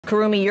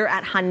Kurumi, you're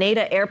at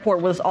Haneda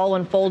Airport where this all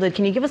unfolded.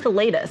 Can you give us the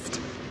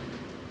latest?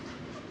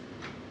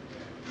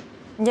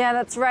 Yeah,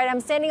 that's right.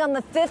 I'm standing on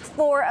the 5th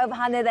floor of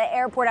Haneda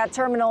Airport at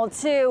Terminal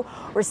 2.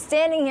 We're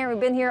standing here. We've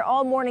been here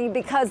all morning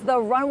because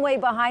the runway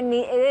behind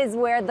me is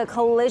where the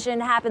collision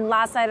happened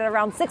last night at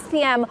around 6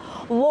 p.m.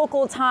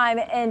 local time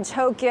in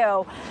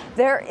Tokyo.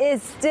 There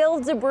is still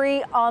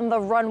debris on the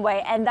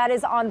runway, and that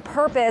is on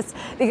purpose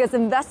because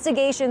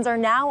investigations are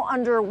now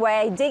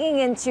underway, digging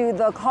into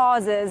the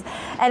causes.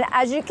 And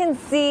as you can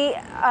see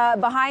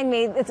behind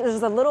me,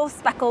 there's a little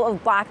speckle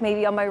of black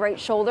maybe on my right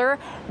shoulder.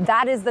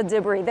 That is the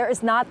debris. There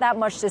is not that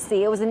much to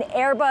see. It was an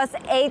Airbus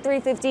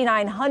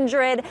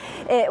A350-900.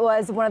 It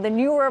was one of the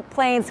newer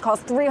planes,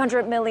 cost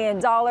 $300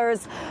 million.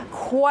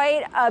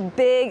 Quite a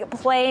big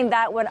plane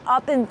that went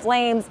up in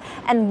flames,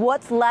 and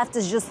what's left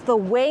is just the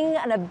wing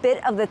and a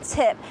bit of the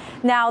tip.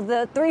 Now,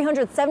 the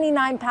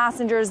 379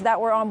 passengers that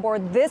were on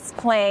board this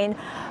plane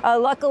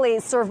luckily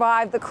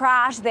survived the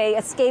crash. They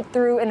escaped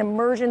through an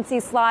emergency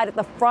slide at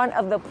the front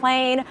of the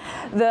plane.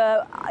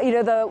 The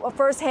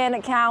first-hand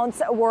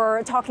accounts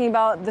were talking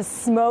about the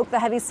smoke, the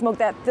heavy smoke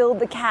that filled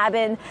the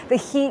cabin, the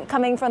heat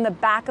coming from the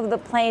back of the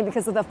plane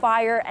because of the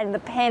fire and the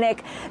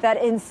panic that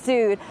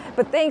ensued.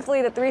 But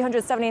thankfully, the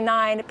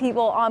 379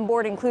 people on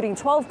board, including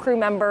 12 crew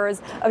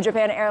members of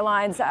Japan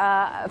Airlines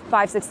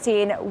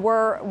 516,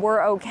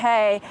 were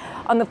okay.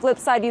 On the flip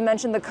side, you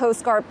mentioned the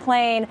Coast Guard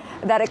plane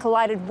that it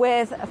collided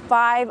with.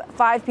 Five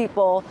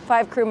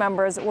crew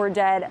members were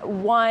dead.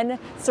 One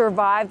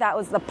survived. That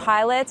was the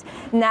pilot.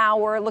 Now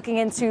we're looking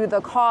into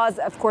the cause.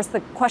 Of course, the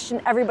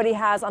question everybody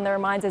has on their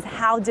minds is,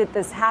 how did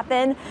this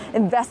happen?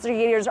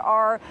 Investigators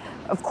are,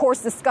 of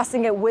course,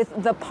 discussing it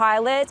with the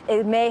pilot.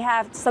 It may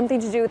have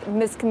something to do with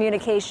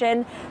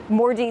miscommunication.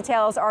 More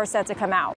details are set to come out.